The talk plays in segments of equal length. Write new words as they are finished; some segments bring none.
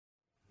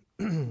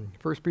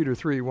1 Peter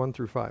 3, 1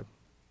 through 5.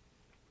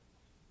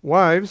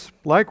 Wives,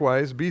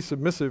 likewise, be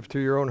submissive to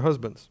your own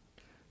husbands,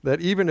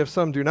 that even if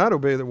some do not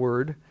obey the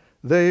word,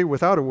 they,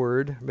 without a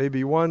word, may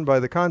be won by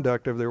the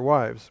conduct of their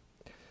wives,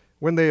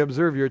 when they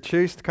observe your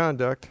chaste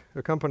conduct,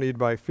 accompanied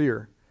by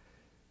fear.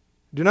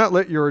 Do not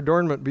let your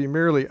adornment be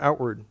merely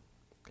outward,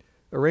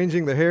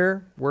 arranging the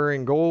hair,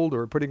 wearing gold,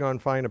 or putting on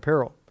fine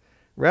apparel.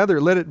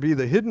 Rather, let it be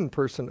the hidden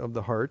person of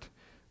the heart,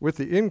 with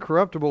the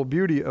incorruptible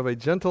beauty of a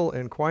gentle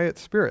and quiet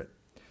spirit,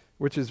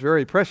 which is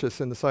very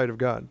precious in the sight of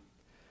God.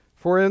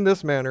 For in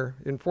this manner,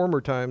 in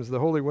former times, the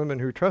holy women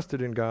who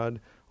trusted in God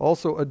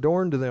also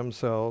adorned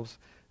themselves,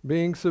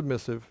 being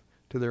submissive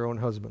to their own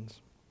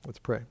husbands. Let's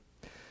pray.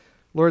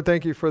 Lord,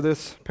 thank you for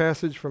this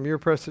passage from your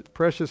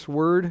precious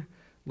word.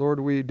 Lord,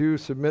 we do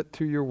submit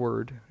to your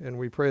word, and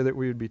we pray that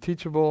we would be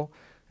teachable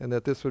and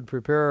that this would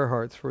prepare our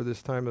hearts for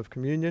this time of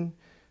communion.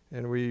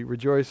 And we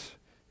rejoice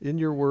in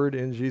your word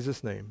in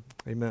Jesus' name.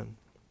 Amen.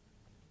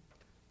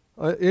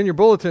 In your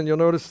bulletin, you'll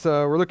notice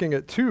we're looking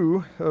at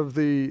two of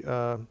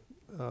the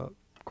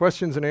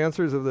questions and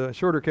answers of the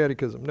shorter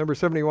catechism, number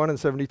 71 and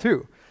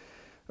 72.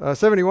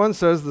 71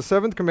 says, the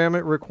seventh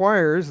commandment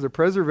requires the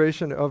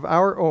preservation of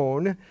our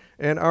own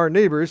and our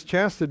neighbor's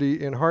chastity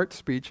in heart,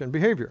 speech, and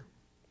behavior.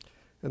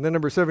 And then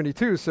number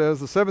 72 says,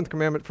 the seventh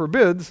commandment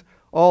forbids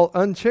all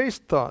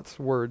unchaste thoughts,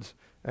 words,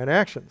 and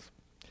actions.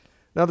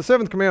 Now, the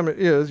seventh commandment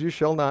is, you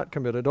shall not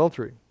commit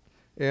adultery.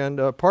 And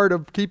part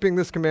of keeping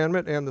this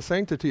commandment and the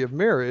sanctity of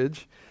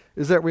marriage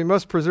is that we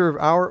must preserve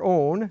our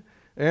own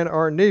and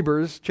our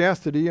neighbor's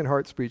chastity in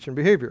heart, speech, and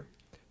behavior.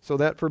 So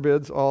that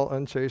forbids all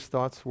unchaste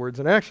thoughts, words,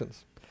 and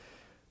actions.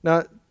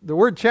 Now, the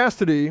word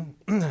chastity,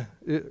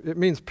 it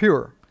means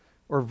pure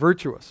or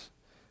virtuous,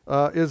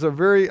 is a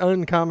very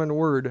uncommon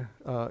word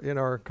in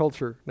our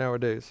culture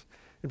nowadays.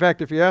 In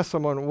fact, if you ask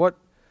someone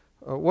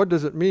what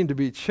does it mean to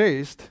be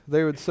chaste,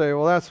 they would say,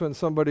 well, that's when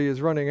somebody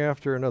is running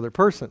after another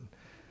person,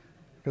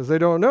 because they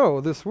don't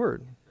know this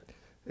word.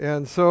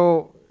 And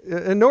so,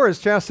 and nor is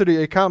chastity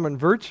a common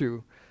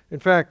virtue. In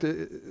fact,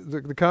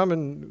 the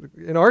common,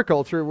 in our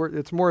culture,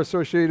 it's more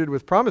associated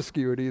with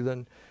promiscuity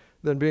than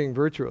being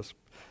virtuous.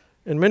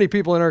 And many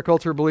people in our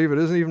culture believe it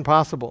isn't even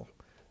possible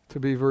to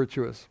be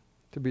virtuous,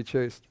 to be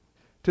chaste,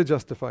 to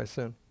justify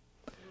sin.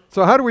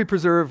 So how do we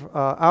preserve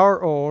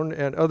our own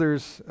and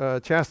others'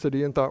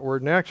 chastity in thought,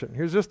 word, and action?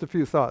 Here's just a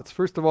few thoughts.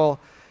 First of all,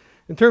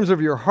 in terms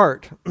of your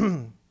heart,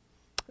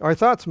 our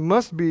thoughts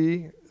must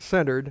be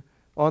centered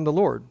on the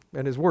Lord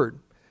and his word.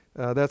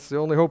 That's the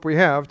only hope we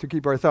have, to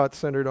keep our thoughts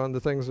centered on the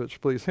things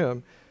which please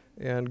him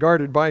and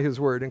guarded by his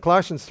word. In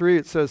Colossians 3,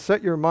 it says,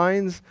 set your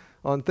minds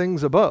on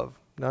things above,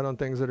 not on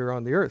things that are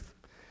on the earth.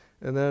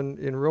 And then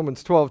in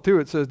Romans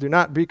 12:2, it says, do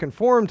not be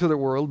conformed to the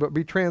world, but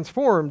be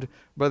transformed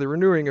by the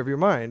renewing of your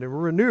mind. And we're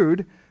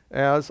renewed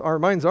as our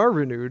minds are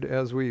renewed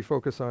as we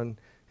focus on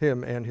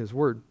him and his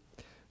word.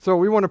 So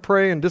we want to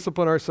pray and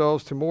discipline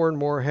ourselves to more and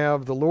more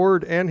have the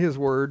Lord and his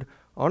word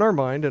on our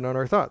mind and on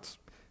our thoughts.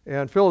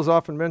 And Phil has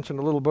often mentioned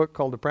a little book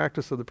called The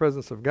Practice of the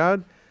Presence of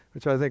God,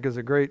 which I think is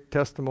a great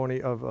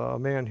testimony of a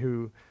man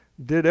who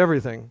did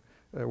everything,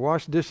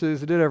 washed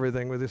dishes, did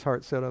everything with his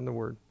heart set on the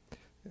word.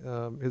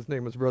 His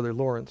name was Brother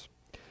Lawrence.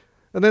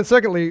 And then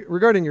secondly,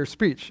 regarding your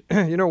speech,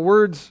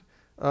 words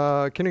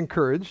can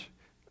encourage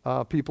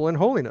people in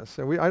holiness.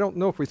 And I don't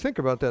know if we think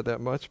about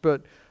that much,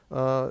 but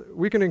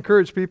we can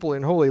encourage people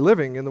in holy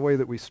living in the way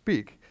that we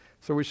speak.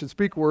 So we should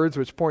speak words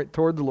which point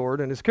toward the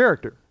Lord and his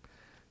character.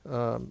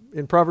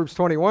 In Proverbs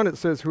 21, it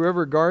says,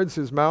 whoever guards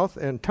his mouth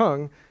and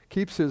tongue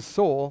keeps his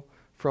soul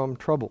from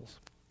troubles.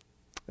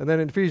 And then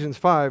in Ephesians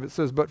 5, it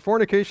says, but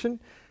fornication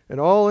and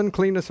all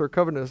uncleanness or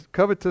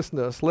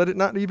covetousness, let it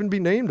not even be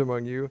named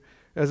among you,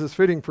 as is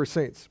fitting for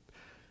saints.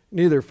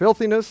 Neither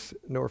filthiness,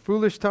 nor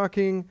foolish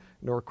talking,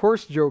 nor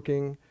coarse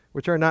joking,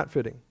 which are not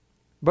fitting,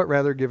 but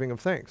rather giving of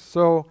thanks.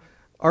 So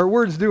our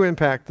words do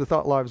impact the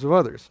thought lives of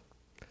others.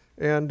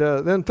 And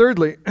then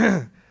thirdly,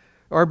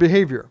 our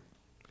behavior.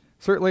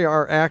 Certainly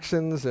our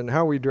actions and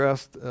how we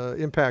dress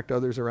impact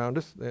others around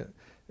us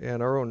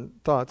and our own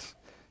thoughts.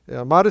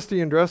 Modesty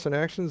in dress and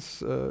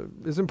actions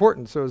is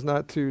important so as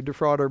not to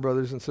defraud our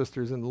brothers and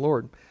sisters in the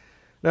Lord.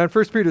 Now in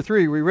 1 Peter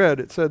 3 we read,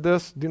 it said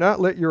this, do not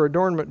let your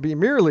adornment be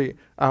merely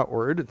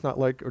outward. It's not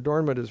like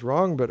adornment is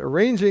wrong, but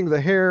arranging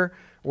the hair,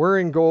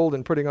 wearing gold,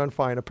 and putting on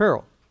fine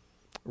apparel.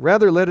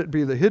 Rather let it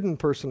be the hidden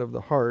person of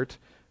the heart,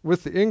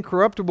 with the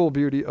incorruptible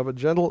beauty of a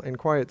gentle and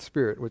quiet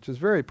spirit, which is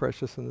very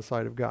precious in the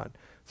sight of God.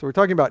 So we're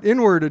talking about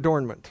inward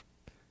adornment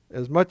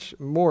as much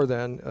more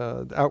than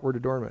outward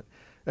adornment.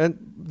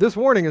 And this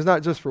warning is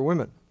not just for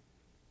women.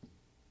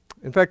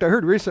 In fact, I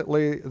heard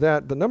recently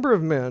that the number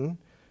of men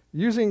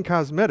using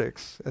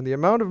cosmetics and the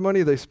amount of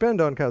money they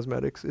spend on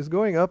cosmetics is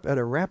going up at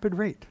a rapid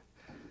rate.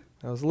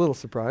 I was a little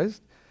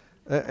surprised.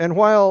 And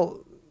while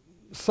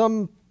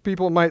some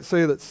people might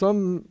say that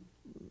some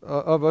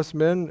of us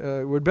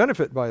men would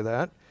benefit by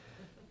that,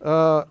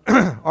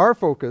 our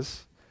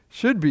focus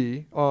should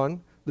be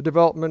on the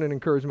development and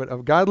encouragement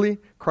of godly,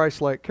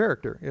 Christ-like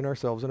character in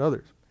ourselves and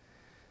others.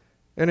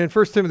 And in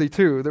 1 Timothy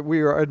 2, that we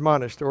are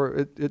admonished, or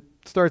it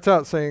starts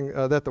out saying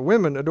that the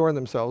women adorn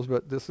themselves,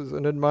 but this is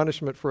an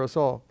admonishment for us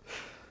all,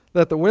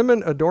 that the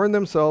women adorn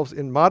themselves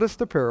in modest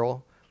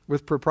apparel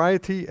with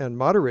propriety and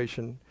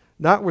moderation,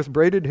 not with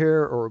braided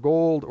hair or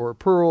gold or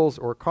pearls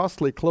or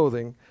costly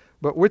clothing,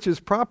 but which is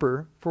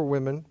proper for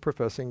women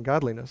professing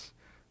godliness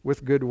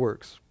with good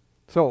works.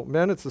 So,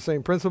 men, it's the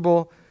same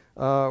principle.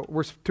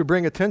 We're to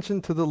bring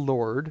attention to the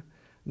Lord,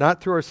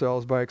 not to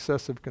ourselves by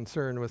excessive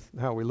concern with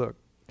how we look.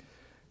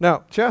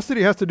 Now,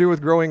 chastity has to do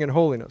with growing in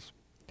holiness.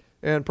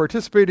 And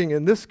participating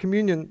in this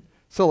communion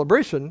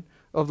celebration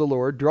of the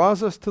Lord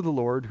draws us to the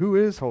Lord, who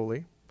is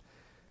holy,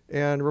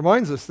 and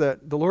reminds us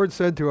that the Lord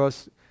said to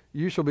us,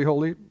 "You shall be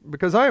holy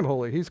because I am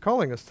holy." He's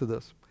calling us to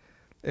this.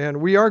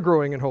 And we are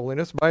growing in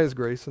holiness by His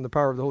grace and the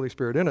power of the Holy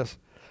Spirit in us,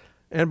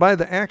 and by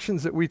the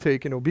actions that we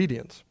take in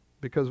obedience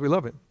because we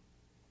love Him.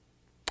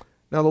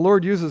 Now, the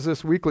Lord uses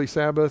this weekly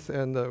Sabbath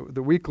and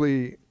the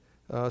weekly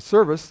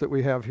service that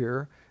we have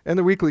here and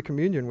the weekly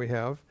communion we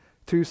have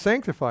to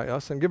sanctify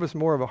us and give us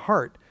more of a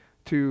heart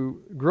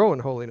to grow in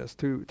holiness,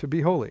 to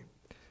be holy.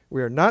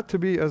 We are not to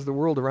be as the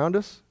world around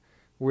us,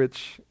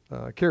 which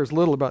cares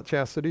little about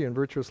chastity and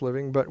virtuous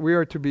living, but we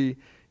are to be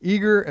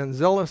eager and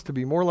zealous to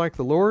be more like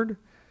the Lord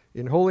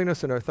in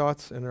holiness in our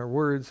thoughts and our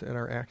words and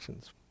our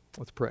actions.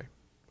 Let's pray.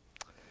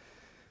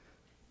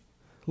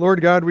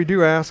 Lord God, we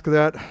do ask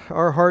that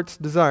our heart's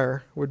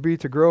desire would be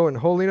to grow in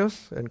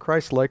holiness and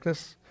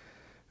Christ-likeness,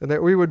 and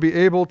that we would be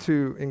able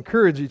to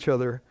encourage each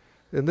other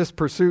in this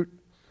pursuit.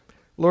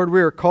 Lord,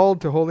 we are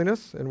called to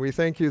holiness, and we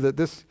thank you that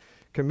this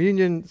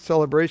communion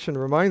celebration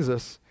reminds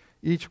us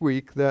each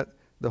week that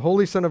the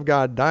Holy Son of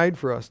God died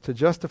for us to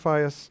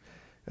justify us,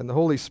 and the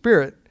Holy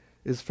Spirit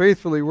is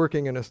faithfully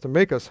working in us to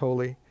make us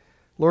holy.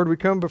 Lord, we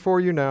come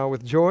before you now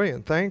with joy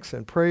and thanks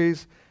and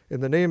praise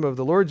in the name of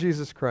the Lord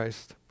Jesus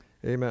Christ.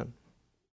 Amen.